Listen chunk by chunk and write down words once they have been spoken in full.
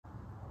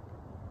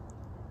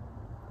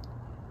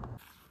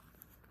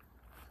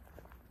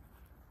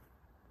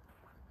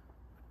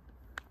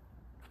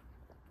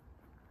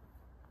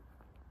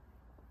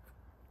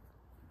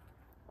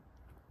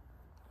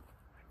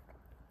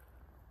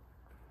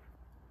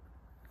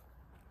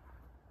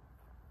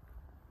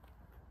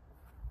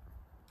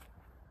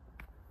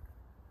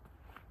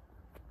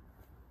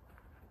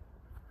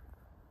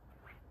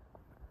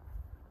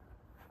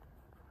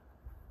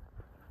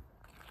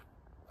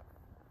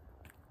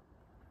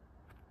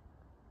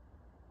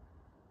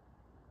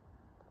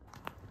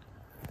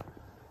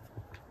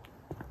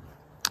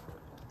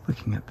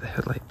looking at the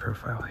headlight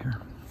profile here.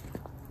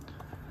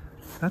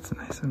 That's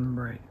nice and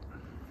bright.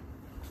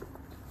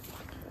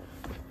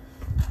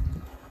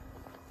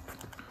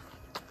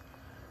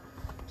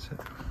 So,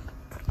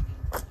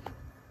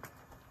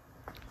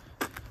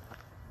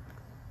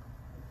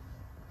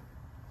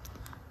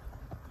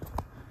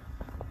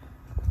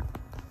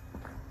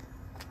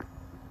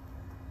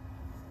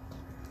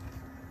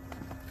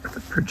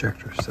 the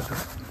projector setup.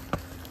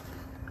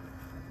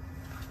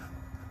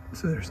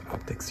 So there's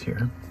optics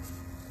here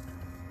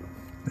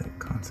that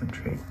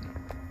concentrate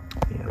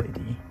the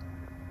LED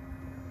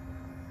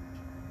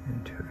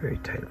into a very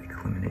tightly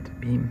illuminated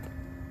beam.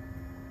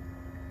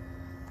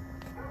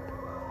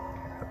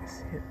 Can't really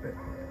see it, but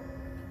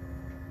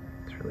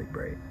it's really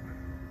bright.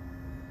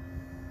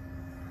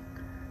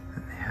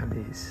 And they have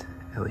these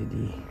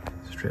LED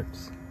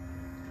strips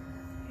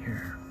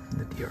here,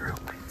 the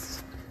DRL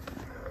lights.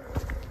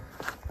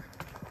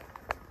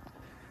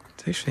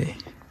 It's actually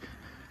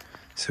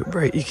so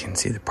bright you can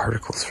see the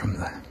particles from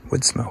the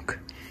wood smoke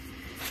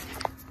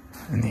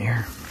in the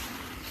air.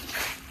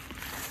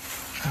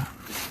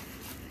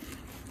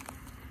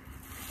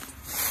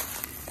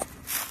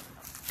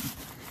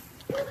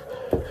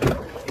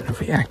 And if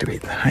we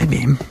activate the high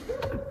beam,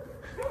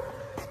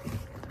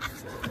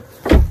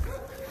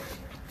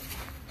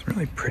 it's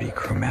really pretty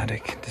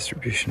chromatic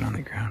distribution on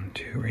the ground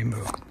too,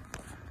 rainbow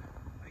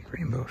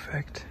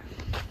effect.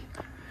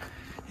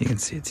 You can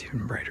see it's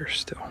even brighter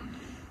still.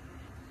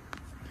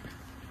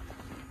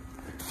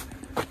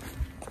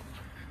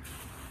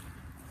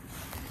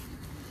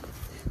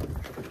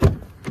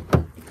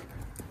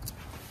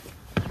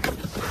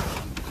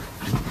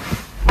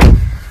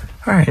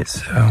 All right,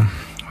 so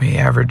we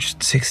averaged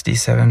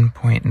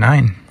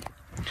 67.9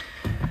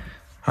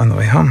 on the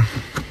way home.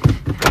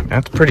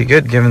 That's pretty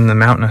good given the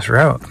mountainous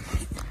route.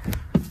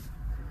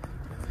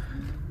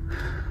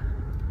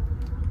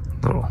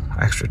 A little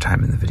extra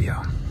time in the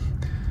video.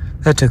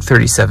 That took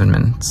 37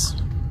 minutes.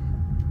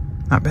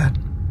 Not bad.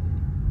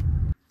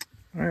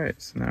 All right,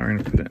 so now we're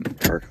gonna put it in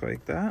park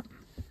like that.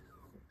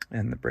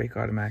 And the brake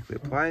automatically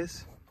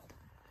applies.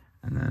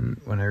 And then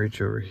when I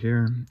reach over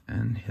here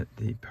and hit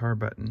the power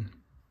button,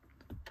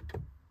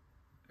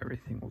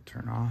 everything will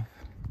turn off.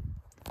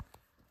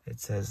 It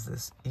says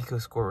this eco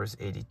score was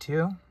 82.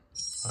 Well,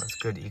 that's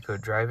good eco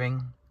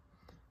driving.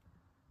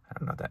 I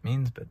don't know what that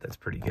means, but that's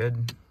pretty good.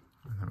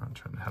 And then I'll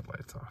turn the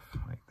headlights off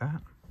like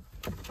that.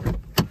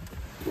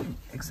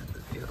 Exit the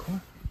vehicle.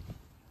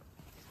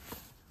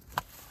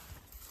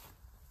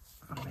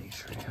 I'll make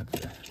sure I have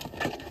the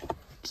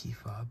key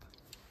fob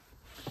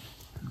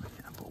and my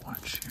Apple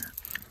Watch here.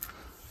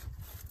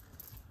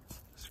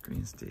 The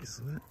screen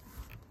stays lit.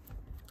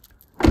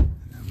 And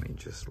then we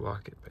just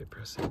lock it by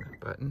pressing the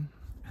button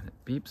and it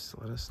beeps to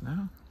let us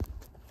know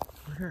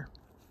we're here.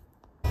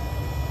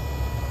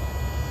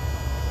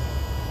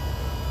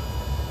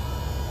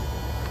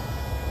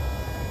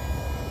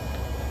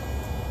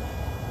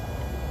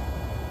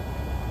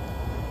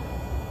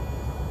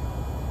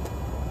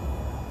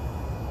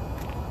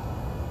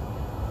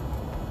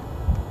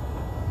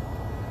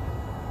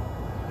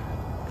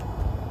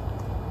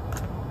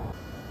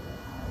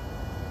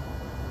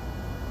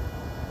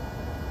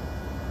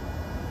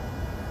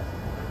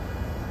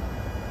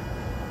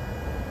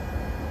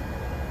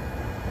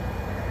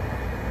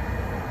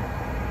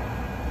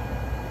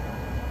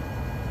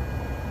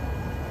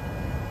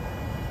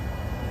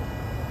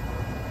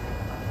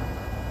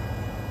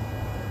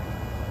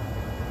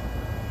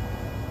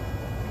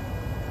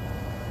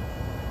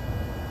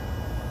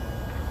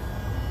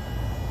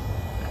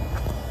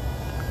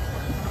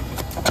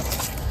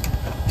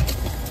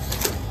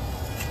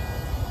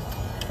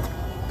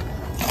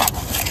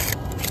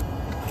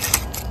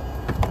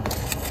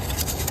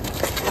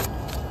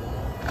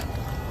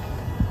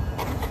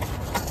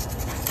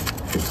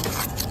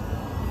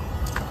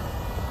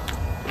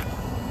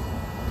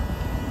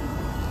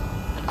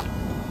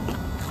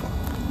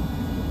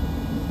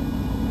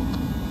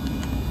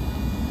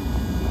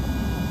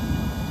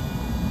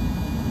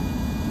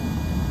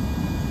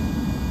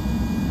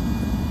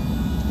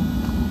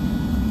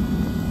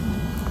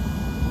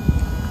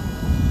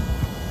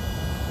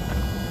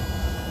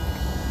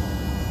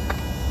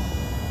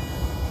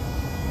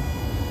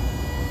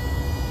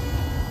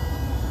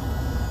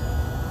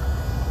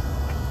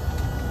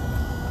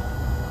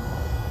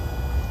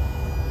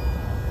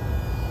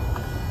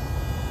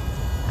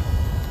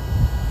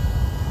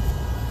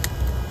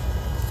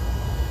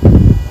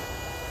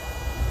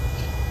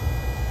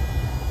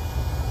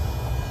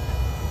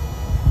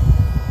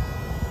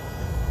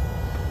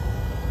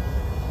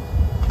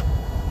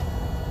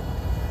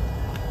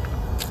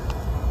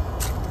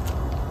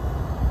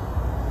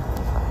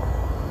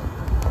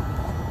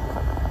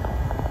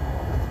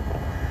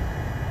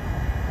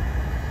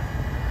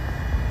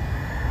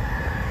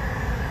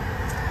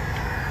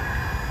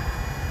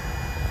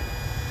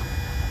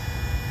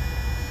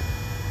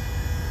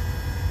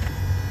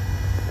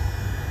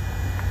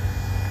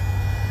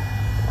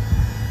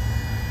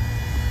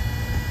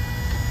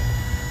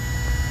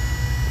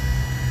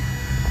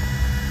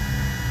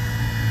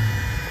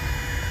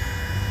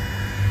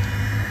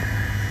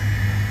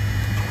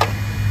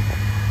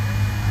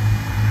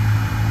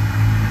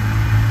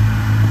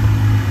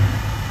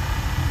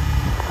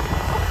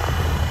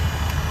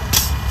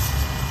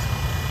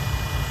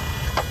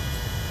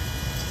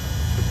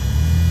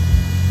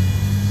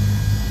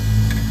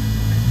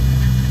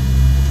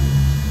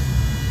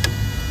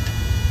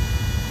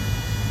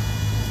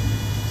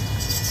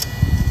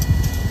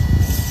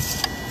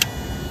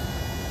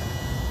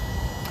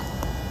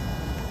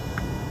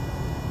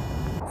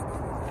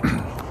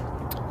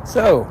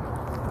 So,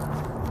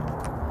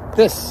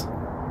 this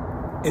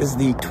is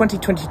the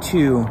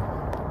 2022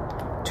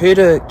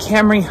 Toyota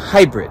Camry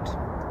Hybrid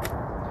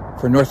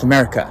for North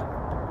America.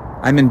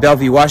 I'm in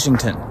Bellevue,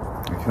 Washington.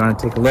 If you want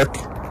to take a look,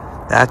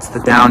 that's the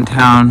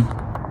downtown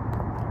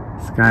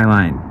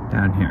skyline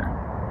down here.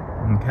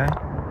 Okay.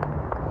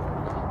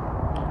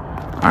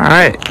 All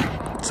right.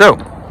 So,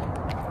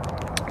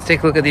 let's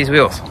take a look at these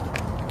wheels.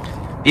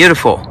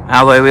 Beautiful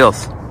alloy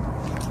wheels.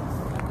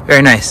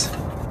 Very nice.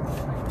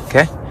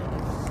 Okay.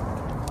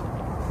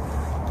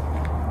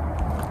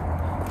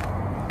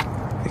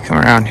 They come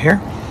around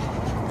here.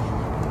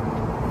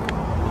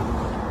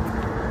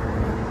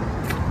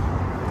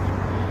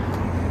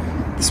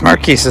 The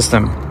smart key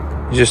system.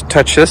 You just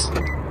touch this,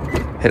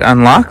 it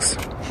unlocks.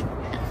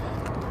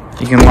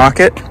 You can lock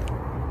it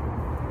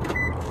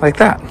like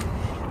that.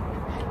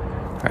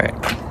 All right,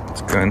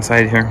 let's go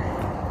inside here.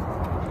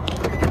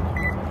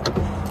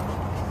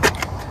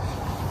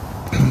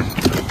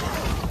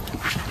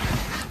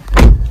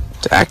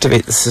 To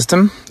activate the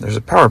system, there's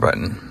a power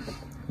button.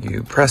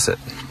 You press it.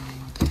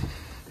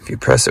 If you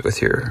press it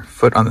with your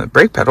foot on the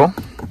brake pedal,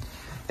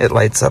 it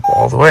lights up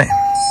all the way.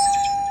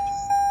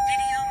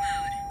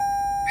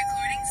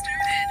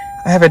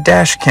 I have a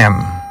dash cam,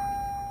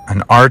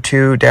 an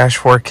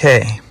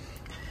R2-4K.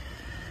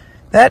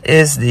 That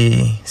is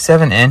the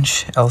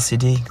 7-inch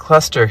LCD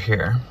cluster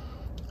here.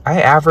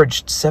 I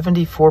averaged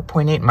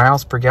 74.8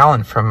 miles per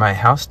gallon from my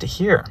house to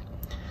here.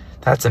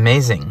 That's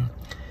amazing.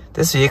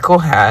 This vehicle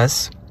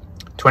has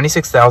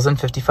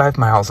 26,055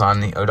 miles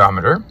on the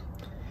odometer.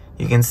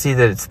 You can see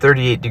that it's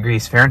 38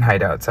 degrees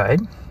Fahrenheit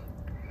outside.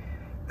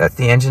 That's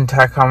the engine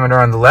tachometer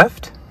on the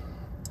left.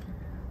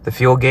 The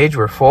fuel gauge,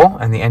 we're full,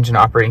 and the engine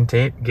operating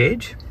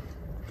gauge.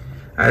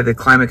 I have the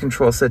climate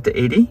control set to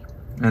 80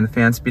 and the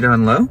fan speed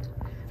on low.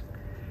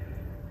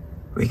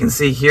 We can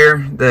see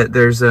here that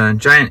there's a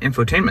giant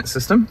infotainment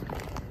system.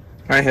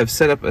 I have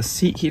set up a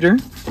seat heater,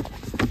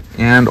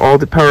 and all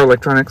the power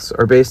electronics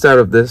are based out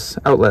of this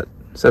outlet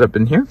set up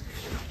in here.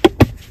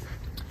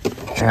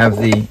 I have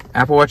the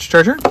Apple Watch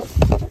charger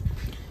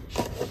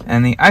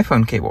and the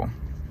iPhone cable.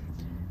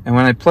 And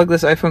when I plug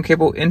this iPhone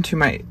cable into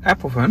my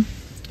Apple phone,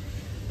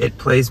 it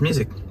plays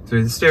music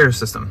through the stereo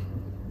system.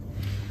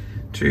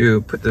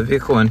 To put the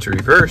vehicle into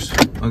reverse,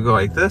 we'll go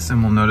like this,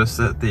 and we'll notice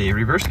that the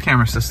reverse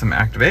camera system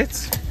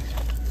activates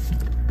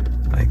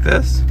like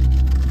this.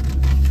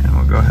 And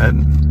we'll go ahead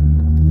and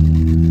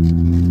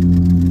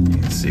you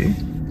can see,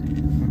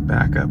 we'll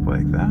back up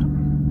like that.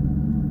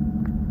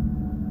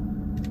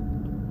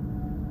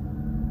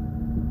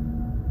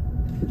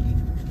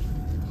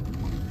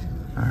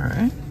 All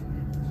right.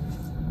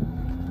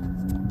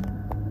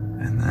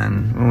 And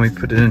then when we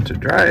put it into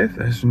drive,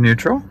 there's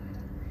neutral,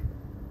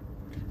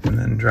 and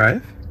then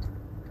drive.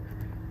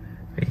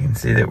 You can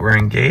see that we're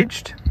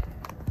engaged.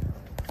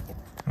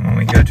 And when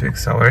we go to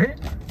accelerate,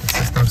 the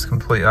system's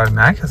completely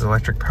automatic, has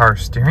electric power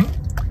steering.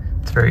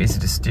 It's very easy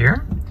to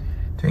steer.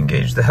 To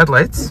engage the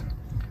headlights,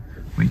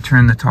 we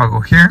turn the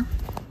toggle here,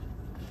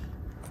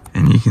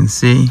 and you can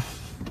see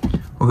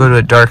we'll go to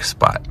a dark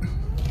spot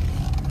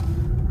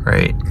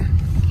right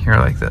here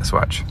like this.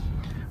 Watch.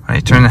 When I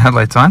turn the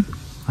headlights on,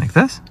 like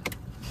this,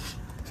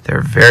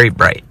 they're very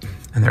bright,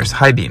 and there's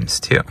high beams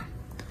too.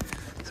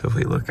 So if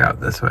we look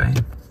out this way,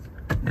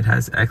 it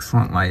has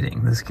excellent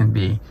lighting. This can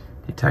be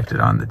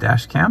detected on the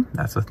dash cam.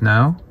 That's with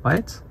no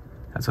lights,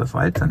 that's with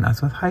lights, and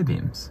that's with high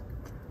beams.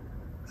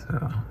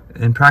 So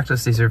in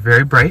practice, these are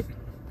very bright.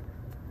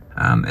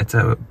 It's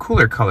a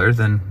cooler color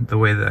than the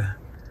way the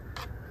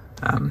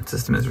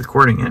system is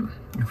recording it.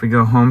 If we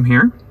go home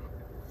here,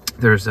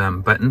 there's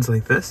buttons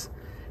like this.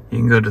 You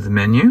can go to the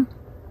menu.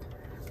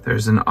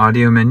 There's an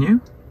audio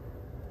menu.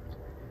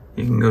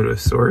 You can go to a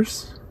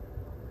source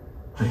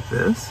like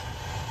this.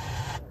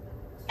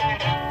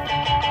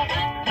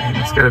 And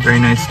it's got a very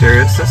nice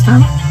stereo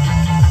system.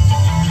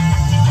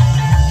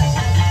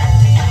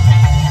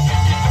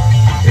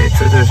 Okay,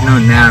 so there's no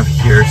nav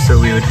here, so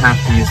we would have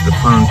to use the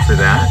phone for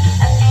that.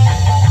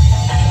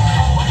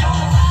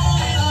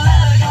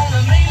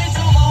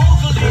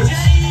 So there's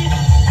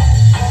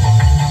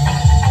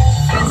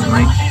phone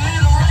link.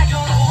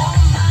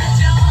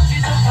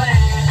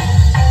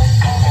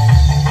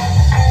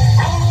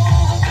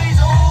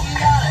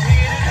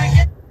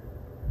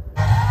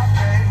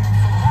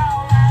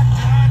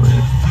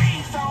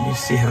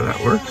 See how that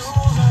works.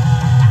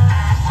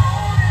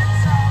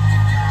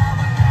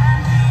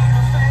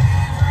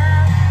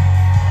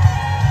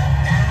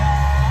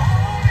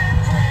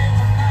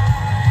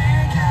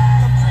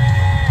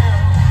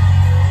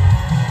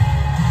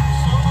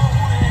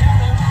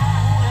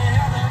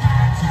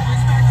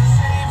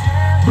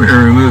 We're going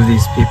to remove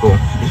these people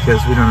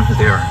because we don't know who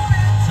they are.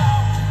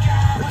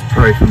 That's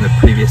probably from the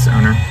previous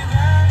owner.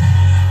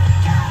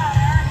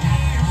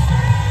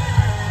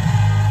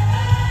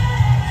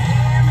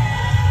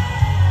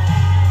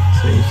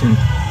 So you can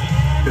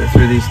go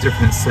through these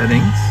different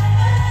settings.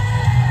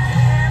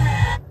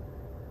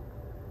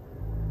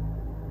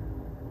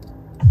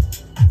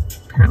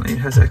 Apparently it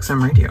has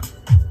XM radio.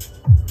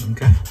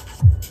 Okay.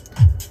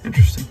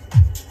 Interesting.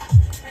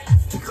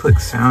 If you click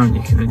sound,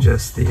 you can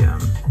adjust the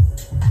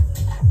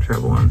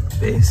treble and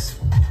bass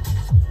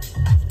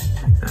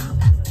like that.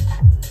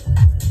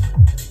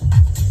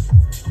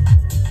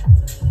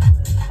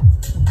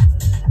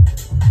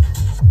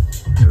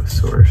 No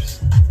source.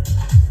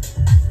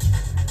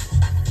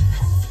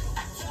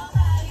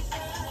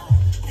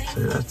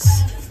 So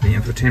that's the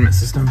infotainment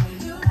system.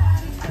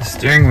 The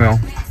steering wheel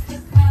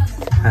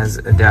has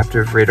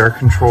adaptive radar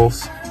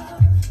controls,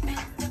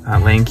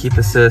 lane keep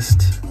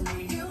assist,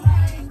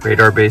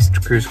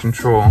 radar-based cruise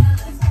control.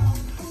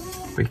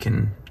 We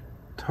can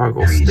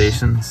toggle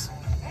stations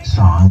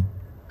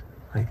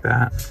like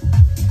that.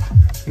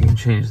 You can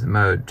change the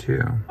mode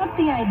too. What's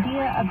the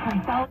idea of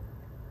consult?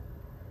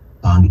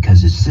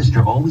 Because his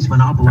sister always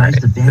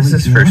monopolized the family This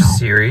is piano, for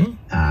Siri.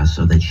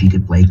 so that she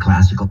could play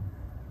classical.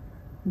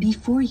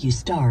 Before you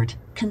start,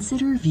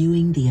 consider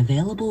viewing the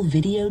available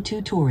video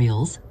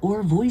tutorials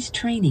or voice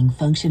training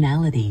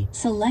functionality.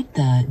 Select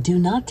the Do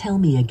Not Tell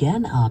Me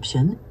Again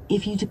option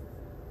if you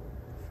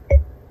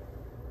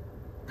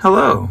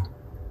Hello.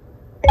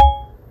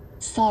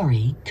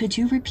 Sorry, could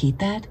you repeat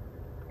that?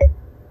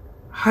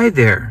 Hi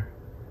there.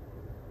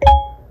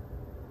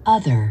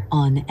 Other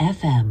on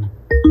FM.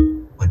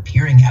 But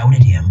peering out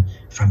at him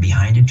from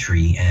behind a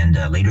tree, and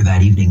later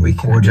that evening We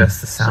can recorded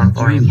adjust the sound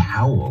some eerie volume.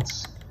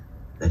 howls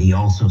that he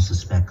also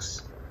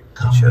suspects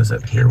It shows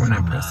up here when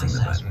I'm pressing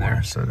the button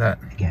there, so that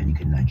Again, you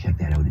can check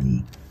that out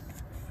in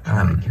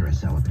the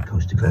carousel at the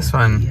coast to this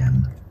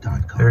one,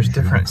 there's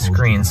different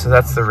screens. So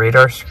that's the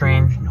radar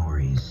screen,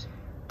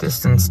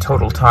 distance,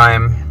 total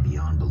time.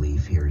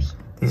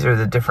 These are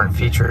the different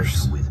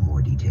features. With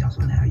more details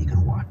on how you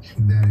can watch.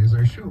 That is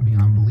our show,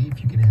 Beyond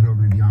Belief. You can head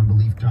over to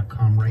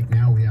beyondbelief.com right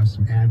now. We have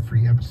some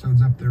ad-free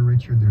episodes up there,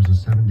 Richard. There's a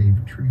 7-day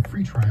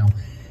free trial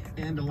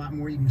and a lot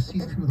more. You can see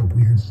some of the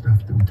weird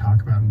stuff that we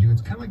talk about and do.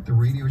 It's kind of like the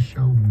radio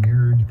show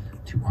mirrored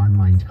to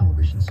online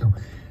television. So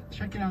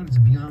check it out. It's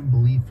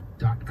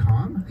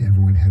beyondbelief.com.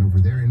 Everyone head over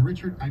there. And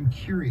Richard, I'm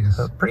curious.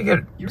 So pretty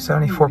good,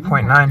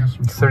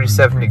 74.9,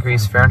 37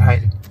 degrees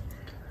Fahrenheit.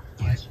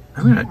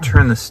 I'm going to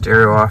turn the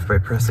stereo off by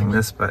pressing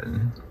this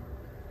button.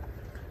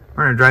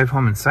 We're going to drive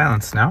home in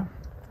silence now.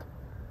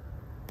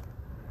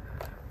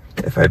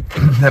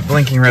 That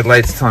blinking red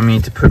light's telling me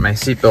to put my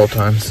seatbelt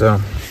on,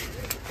 so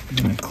I'm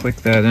going to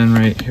click that in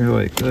right here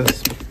like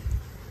this.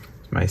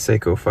 It's my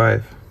Seiko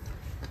 5.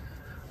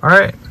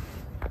 Alright.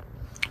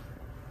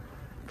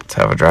 Let's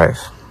have a drive.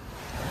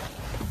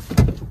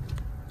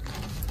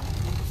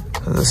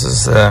 So this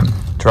is a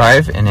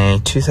drive in a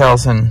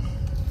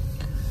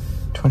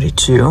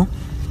 2022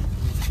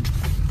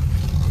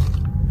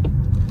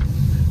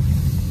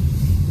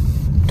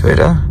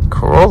 Toyota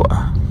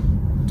Corolla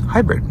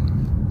Hybrid.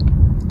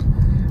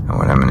 And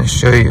what I'm going to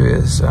show you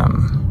is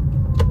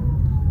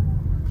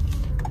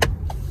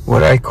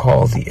what I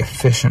call the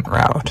efficient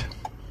route.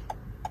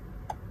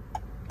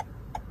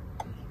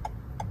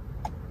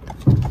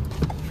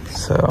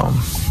 So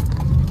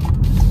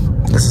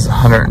this is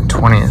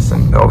 120th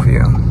and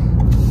Bellevue.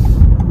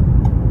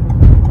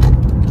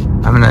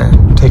 I'm going to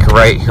take a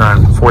right here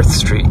on 4th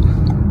Street.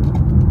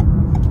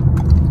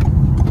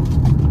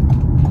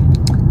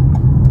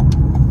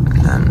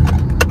 And then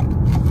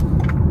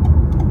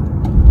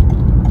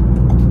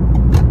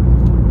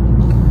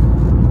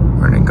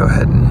we're going to go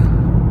ahead and,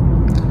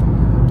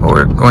 well,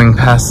 we're going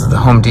past the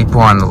Home Depot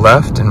on the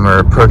left and we're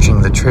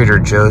approaching the Trader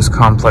Joe's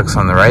complex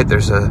on the right.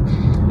 There's a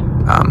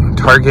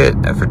Target,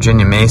 a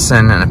Virginia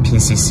Mason, and a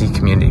PCC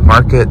Community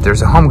Market.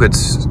 There's a Home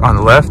Goods on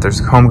the left. There's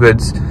a Home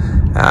Goods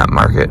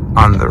Market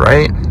on the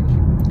right.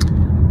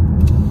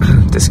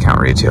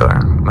 Discount retailer,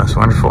 most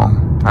wonderful.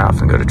 I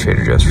often go to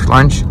Trader Joe's for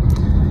lunch.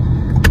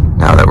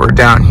 Now that we're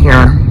down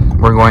here,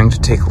 we're going to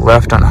take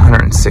left on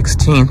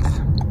 116th.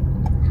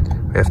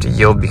 We have to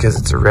yield because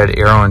it's a red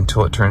arrow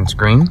until it turns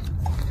green.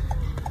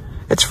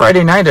 It's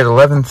Friday night at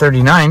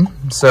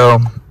 11:39, so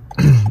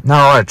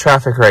not a lot of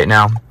traffic right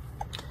now.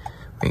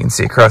 You can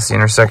see across the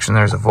intersection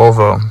there's a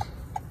Volvo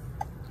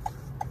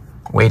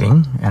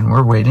waiting, and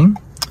we're waiting.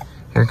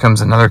 Here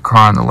comes another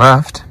car on the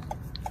left.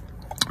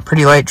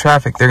 Pretty light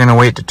traffic. They're going to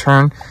wait to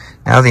turn.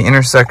 Now the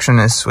intersection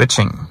is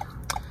switching.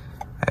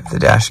 I have the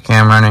dash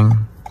cam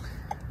running.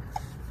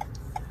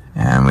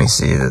 And we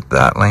see that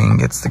that lane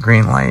gets the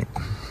green light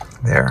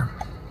there.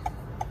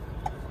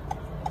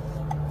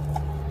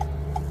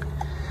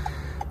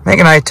 Meg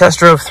and I test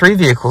drove 3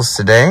 vehicles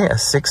today. A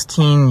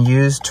 16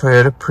 used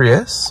Toyota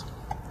Prius,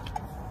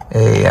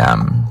 a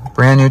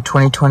brand new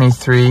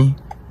 2023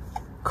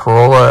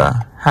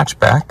 Corolla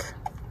Hatchback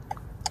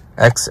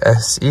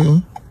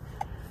XSE,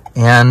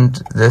 and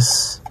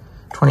this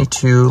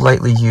 22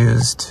 lightly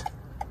used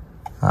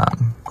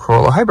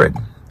Corolla Hybrid.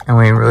 And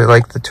we really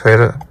like the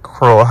Toyota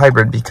Corolla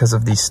Hybrid because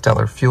of the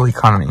stellar fuel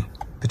economy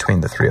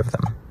between the 3 of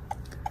them.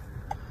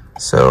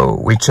 So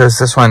we chose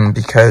this one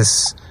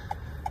because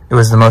it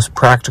was the most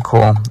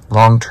practical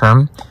long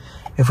term.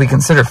 If we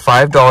consider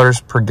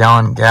 $5 per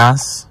gallon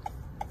gas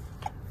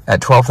at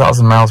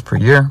 12,000 miles per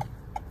year,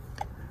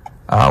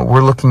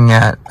 we're looking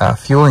at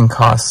fueling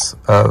costs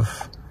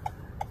of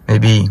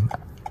maybe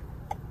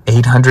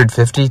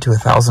 $850 to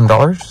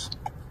 $1,000.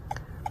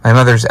 My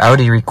mother's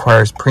Audi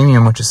requires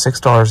premium, which is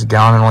 $6 a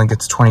gallon and only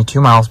gets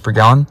 22 miles per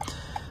gallon.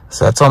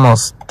 So that's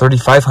almost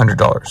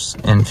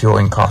 $3,500 in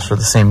fueling costs for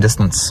the same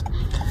distance.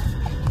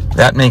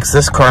 That makes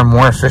this car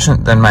more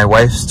efficient than my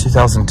wife's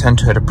 2010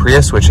 Toyota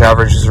Prius, which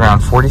averages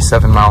around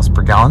 47 miles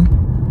per gallon.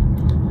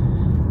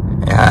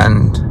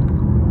 And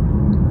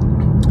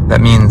that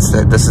means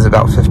that this is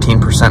about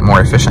 15%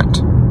 more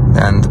efficient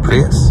than the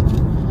Prius.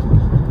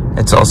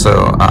 It's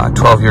also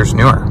 12 years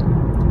newer.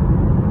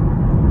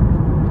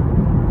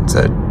 It's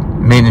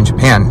made in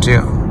Japan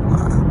too.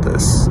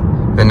 This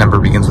VIN number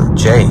begins with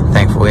J,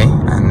 thankfully,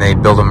 and they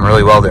build them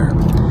really well there.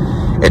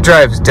 It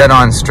drives dead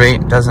on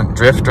straight, doesn't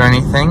drift or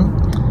anything.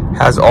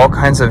 Has all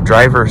kinds of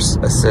driver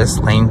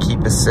assist, lane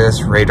keep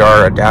assist,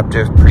 radar,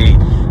 adaptive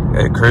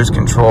cruise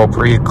control,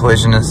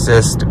 pre-collision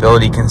assist,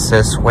 stability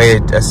assist, way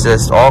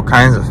assist, all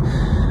kinds of.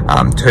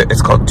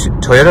 It's called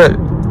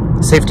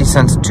Toyota Safety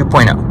Sense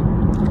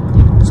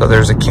 2.0. So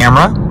there's a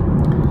camera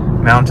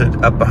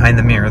mounted up behind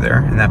the mirror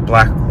there in that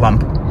black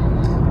lump,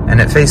 and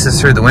it faces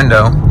through the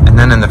window, and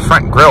then in the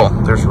front grille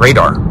there's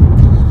radar,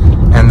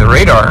 and the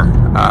radar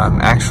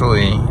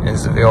actually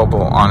is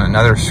available on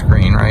another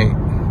screen right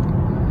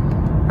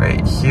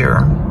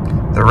here.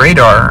 The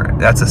radar,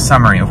 that's a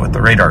summary of what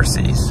the radar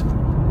sees.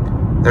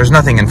 There's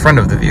nothing in front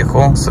of the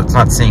vehicle, so it's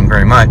not seeing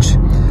very much,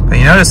 but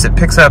you notice it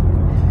picks up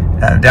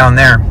down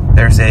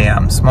there's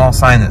a small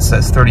sign that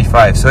says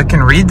 35, so it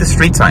can read the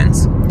street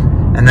signs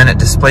and then it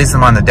displays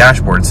them on the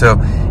dashboard. So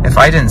if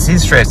I didn't see the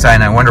street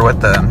sign, I wonder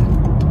what the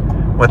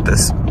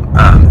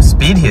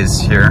speed is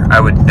here, I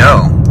would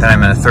know that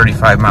I'm in a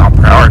 35 mile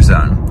per hour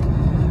zone,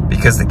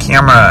 because the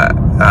camera,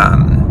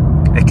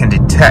 it can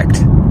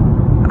detect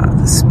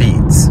the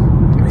speeds.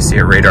 We see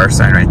a radar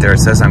sign right there. It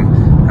says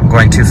I'm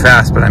going too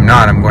fast, but I'm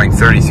not. I'm going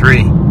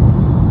 33,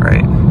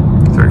 right?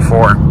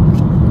 34.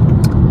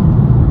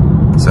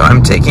 So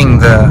I'm taking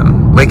the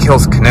Lake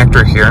Hills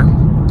connector here,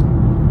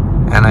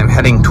 and I'm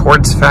heading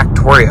towards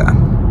Factoria.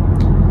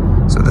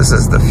 So this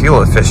is the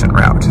fuel efficient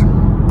route.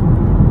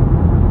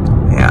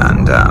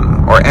 And,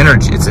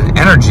 it's an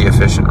energy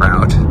efficient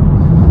route.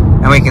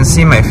 And we can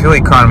see my fuel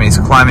economy is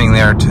climbing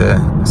there to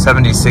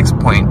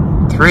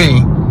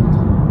 76.3.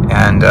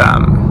 And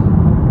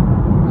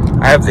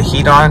I have the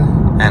heat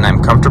on and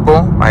I'm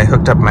comfortable. I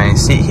hooked up my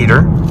seat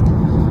heater,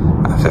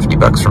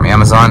 $50 from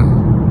Amazon.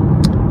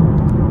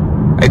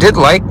 I did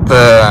like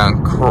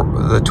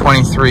the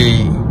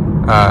 23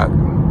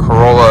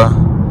 Corolla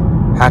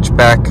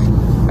Hatchback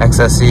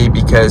XSE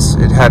because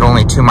it had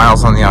only 2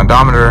 miles on the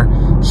odometer,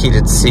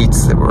 heated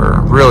seats that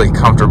were really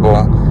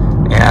comfortable,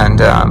 and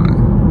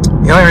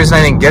the only reason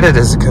I didn't get it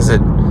is because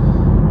it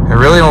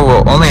really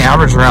will only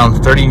average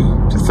around 30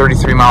 to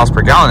 33 miles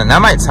per gallon, and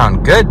that might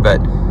sound good,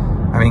 but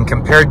I mean,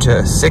 compared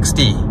to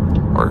 60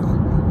 or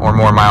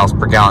more miles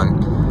per gallon,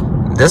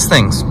 this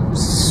thing's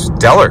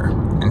stellar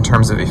in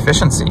terms of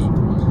efficiency.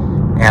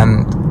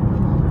 And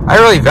I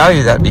really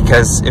value that,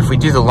 because if we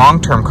do the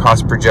long-term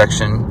cost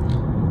projection,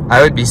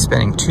 I would be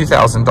spending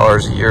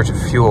 $2,000 a year to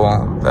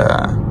fuel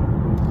the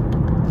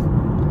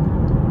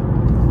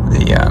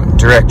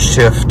direct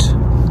shift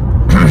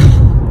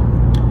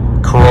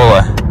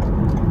Corolla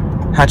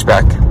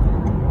Hatchback,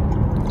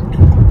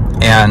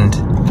 and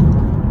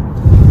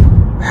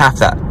half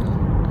that.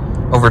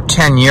 Over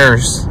 10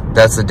 years,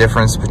 that's the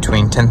difference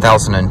between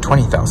 $10,000 and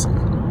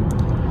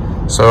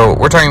 $20,000. So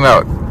we're talking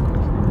about,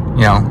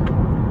 you know,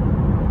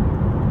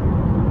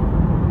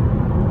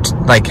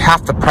 like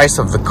half the price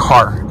of the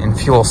car in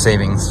fuel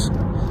savings.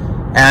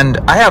 And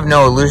I have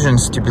no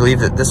illusions to believe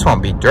that this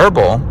won't be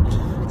durable.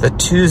 The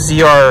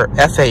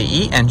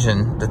 2ZR-FXE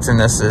engine that's in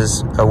this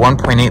is a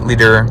 1.8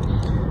 liter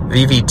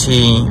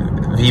VVTi,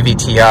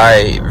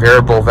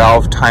 variable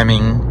valve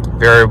timing,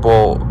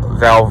 variable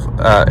valve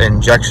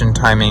injection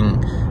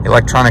timing,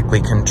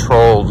 electronically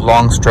controlled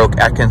long-stroke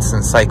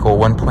Atkinson cycle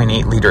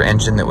 1.8 liter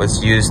engine that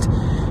was used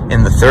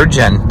in the 3rd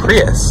gen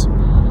Prius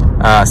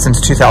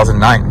since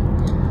 2009.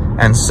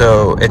 And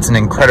so it's an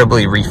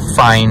incredibly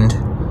refined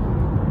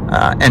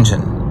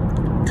engine,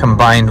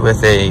 combined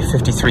with a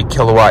 53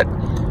 kilowatt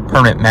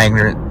permanent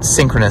magnet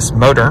synchronous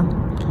motor.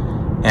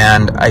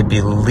 And I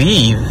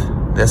believe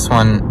this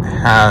one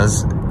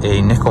has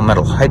a nickel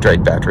metal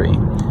hydride battery,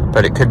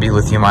 but it could be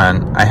lithium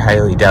ion. I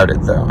highly doubt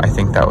it, though. I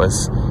think that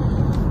was,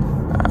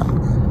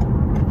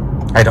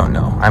 I don't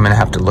know. I'm going to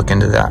have to look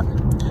into that.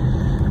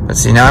 But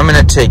see, now I'm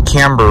going to take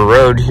Camber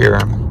Road here,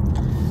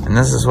 and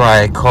this is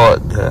why I call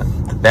it the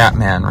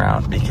Batman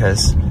route,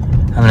 because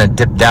I'm going to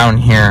dip down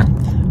here,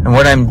 and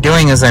what I'm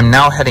doing is I'm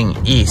now heading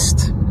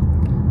east.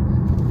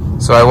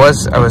 So I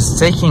was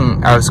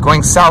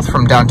going south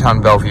from downtown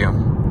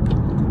Bellevue,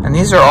 and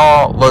these are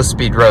all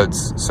low-speed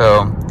roads,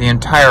 so the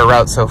entire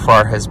route so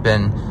far has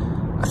been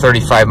a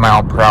 35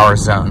 mile per hour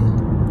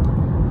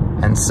zone.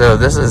 And so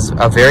this is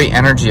a very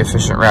energy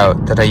efficient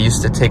route that I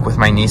used to take with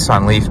my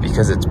Nissan Leaf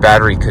because its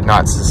battery could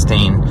not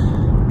sustain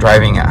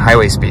driving at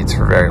highway speeds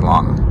for very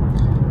long.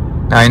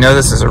 Now I know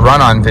this is a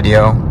run-on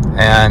video,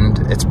 and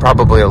it's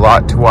probably a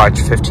lot to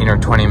watch 15 or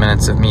 20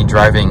 minutes of me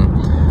driving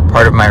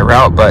part of my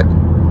route, but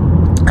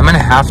I'm gonna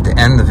have to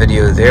end the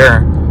video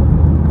there.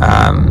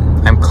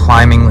 I'm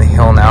climbing the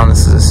hill now, and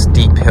this is a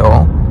steep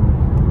hill.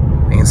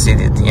 You can see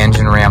that the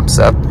engine ramps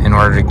up in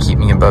order to keep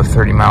me above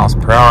 30 miles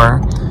per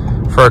hour.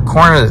 For a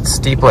corner that's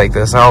steep like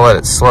this, I'll let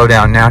it slow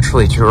down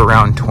naturally to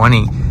around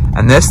 20,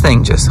 and this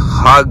thing just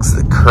hugs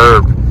the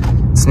curb.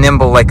 It's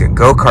nimble like a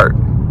go-kart.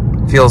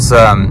 Feels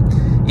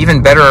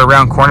even better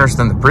around corners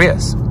than the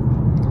Prius.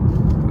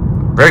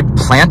 Very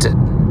planted,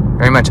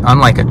 very much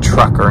unlike a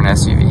truck or an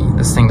SUV.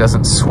 This thing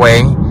doesn't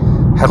sway.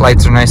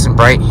 Headlights are nice and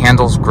bright,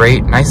 handles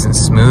great, nice and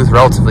smooth,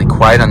 relatively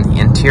quiet on the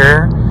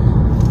interior.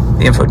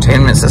 The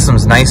infotainment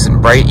system's nice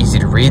and bright, easy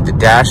to read. The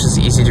dash is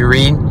easy to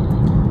read.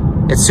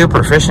 It's super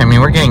efficient. I mean,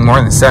 we're getting more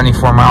than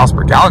 74 miles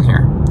per gallon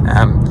here.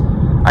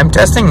 I'm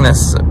testing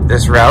this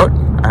route.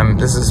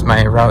 This is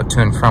my route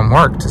to and from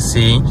work to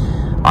see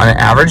on an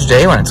average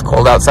day when it's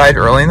cold outside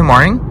early in the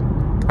morning,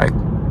 like,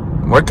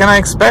 what can I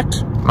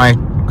expect my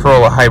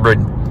Corolla Hybrid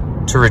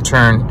to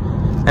return?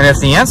 And if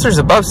the answer is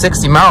above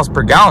 60 miles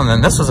per gallon,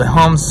 then this was a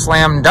home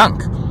slam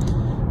dunk.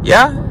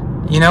 Yeah,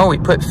 you know, we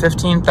put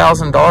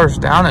 $15,000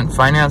 down and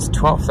financed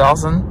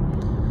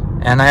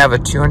 $12,000, and I have a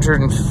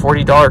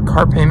 $240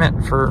 car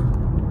payment for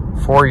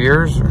 4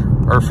 years,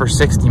 or for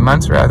 60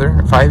 months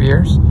rather, 5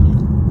 years.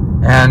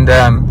 And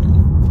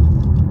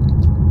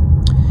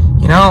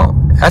you know,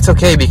 that's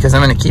okay, because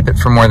I'm going to keep it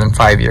for more than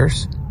 5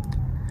 years,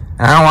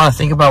 and I don't want to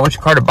think about which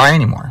car to buy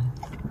anymore.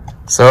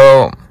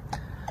 So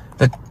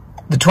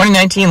the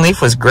 2019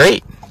 Leaf was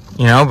great,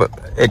 you know, but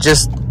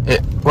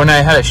when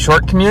I had a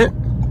short commute,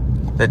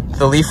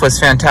 the Leaf was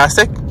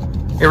fantastic.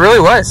 It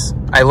really was.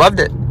 I loved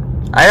it.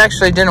 I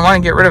actually didn't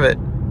want to get rid of it.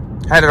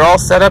 I had it all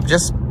set up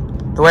just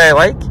the way I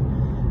like,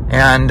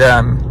 and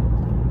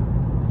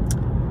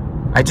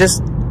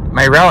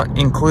my route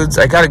includes,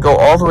 I got to go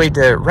all the way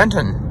to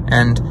Renton,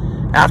 and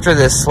after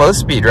this slow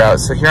speed route,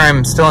 so here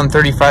I'm still in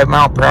 35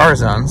 mile per hour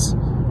zones.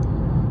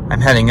 I'm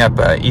heading up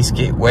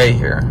Eastgate Way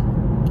here.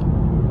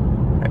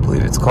 I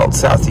believe it's called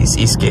Southeast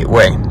Eastgate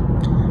Way.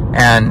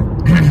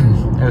 And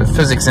there's a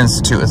Physics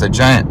Institute with a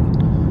giant,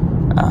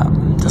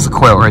 there's a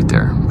coil right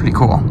there, pretty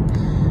cool.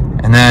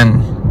 And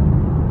then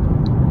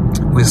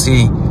we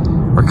see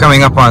we're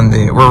coming up on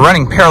we're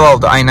running parallel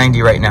to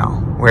I-90 right now,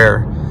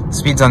 where the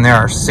speeds on there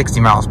are 60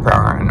 miles per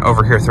hour, and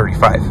over here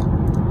 35.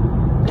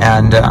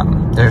 And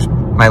there's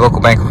my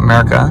local Bank of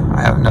America.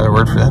 I have another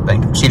word for that,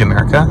 Bank of Cheat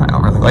America. I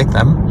don't really like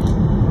them.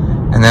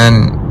 And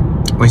then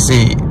we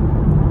see,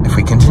 if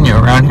we continue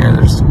around here,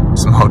 there's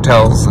some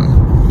hotels and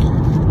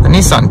the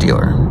Nissan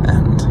dealer,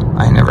 and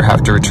I never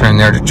have to return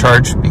there to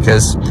charge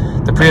because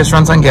the Prius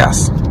runs on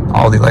gas.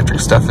 All the electric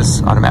stuff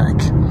is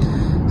automatic.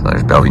 So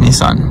there's Bellevue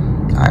Nissan.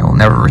 I will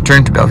never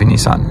return to Bellevue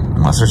Nissan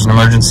unless there's an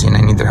emergency and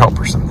I need their help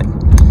or something.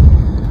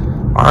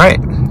 Alright,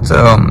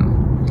 so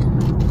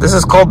this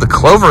is called the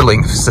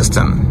Cloverleaf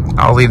system.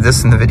 I'll leave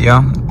this in the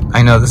video.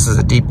 I know this is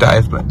a deep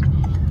dive, but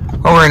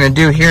what we're going to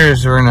do here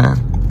is we're going to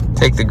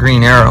take the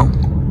green arrow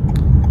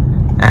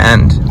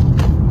and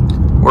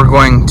we're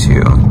going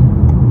to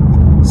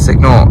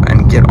signal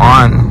and get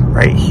on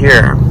right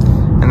here.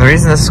 And the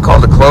reason this is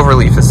called a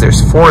cloverleaf is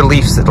there's 4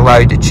 leaves that allow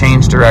you to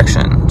change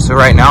direction. So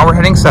right now we're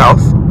heading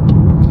south.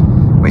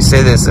 We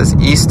say this as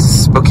East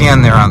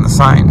Spokane there on the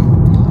sign.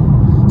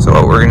 So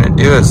what we're going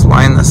to do is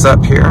line this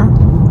up here.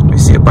 We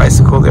see a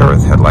bicycle there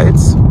with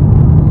headlights.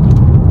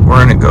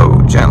 We're going to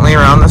go gently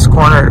around this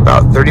corner at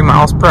about 30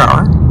 miles per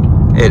hour.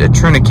 It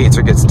trunicates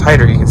or gets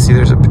tighter. You can see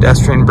there's a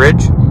pedestrian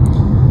bridge.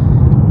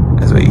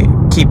 As we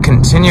keep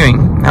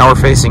continuing, now we're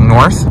facing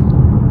north.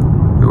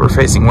 We were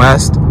facing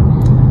west,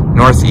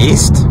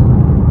 northeast,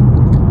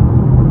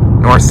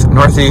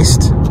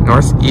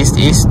 northeast,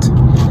 east.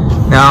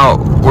 Now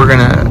we're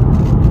gonna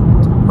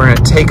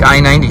take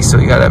I-90, so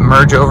we gotta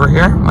merge over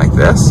here like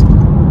this.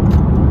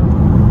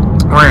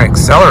 We're gonna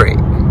accelerate,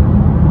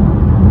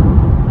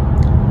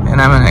 and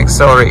I'm gonna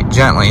accelerate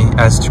gently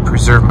as to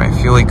preserve my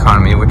fuel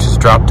economy, which has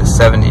dropped to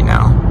 70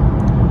 now.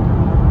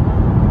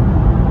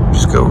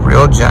 Just go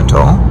real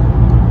gentle.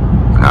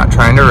 We're not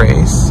trying to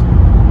race.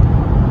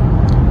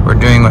 We're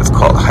doing what's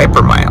called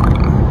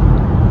hypermiling.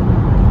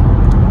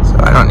 So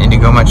I don't need to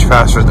go much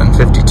faster than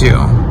 52,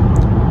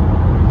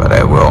 but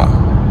I will.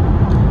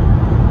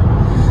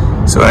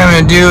 So what I'm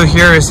going to do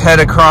here is head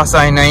across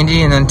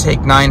I-90 and then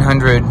take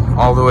 900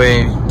 all the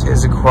way to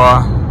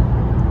Issaquah,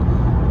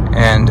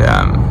 and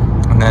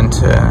then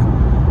to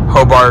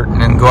Hobart,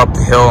 and then go up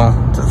the hill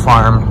to the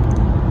farm.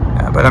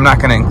 But I'm not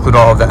going to include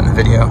all of that in the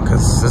video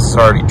because this is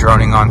already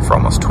droning on for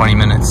almost 20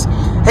 minutes.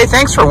 Hey,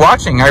 thanks for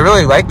watching. I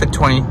really like the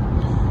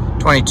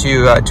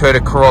 2022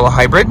 Toyota Corolla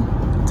Hybrid.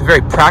 It's a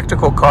very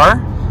practical car.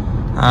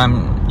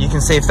 You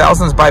can save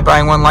thousands by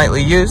buying one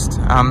lightly used.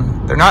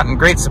 They're not in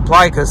great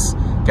supply because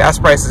gas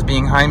prices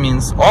being high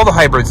means all the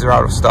hybrids are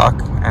out of stock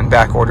and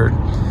back ordered.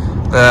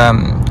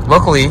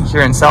 Locally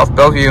here in South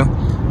Bellevue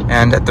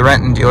and at the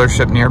Renton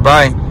dealership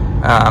nearby,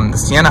 the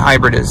Sienna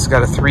Hybrid has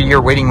got a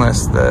 3-year waiting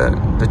list.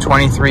 The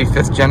 23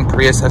 5th Gen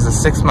Prius has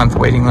a 6-month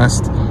waiting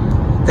list.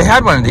 They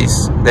had one of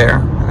these there,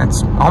 and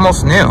it's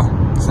almost new.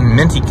 It's in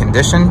minty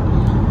condition.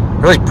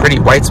 Really pretty.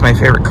 White's my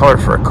favorite color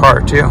for a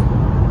car too.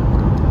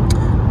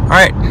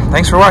 Alright,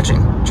 thanks for watching.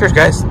 Cheers,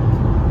 guys.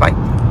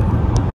 Bye.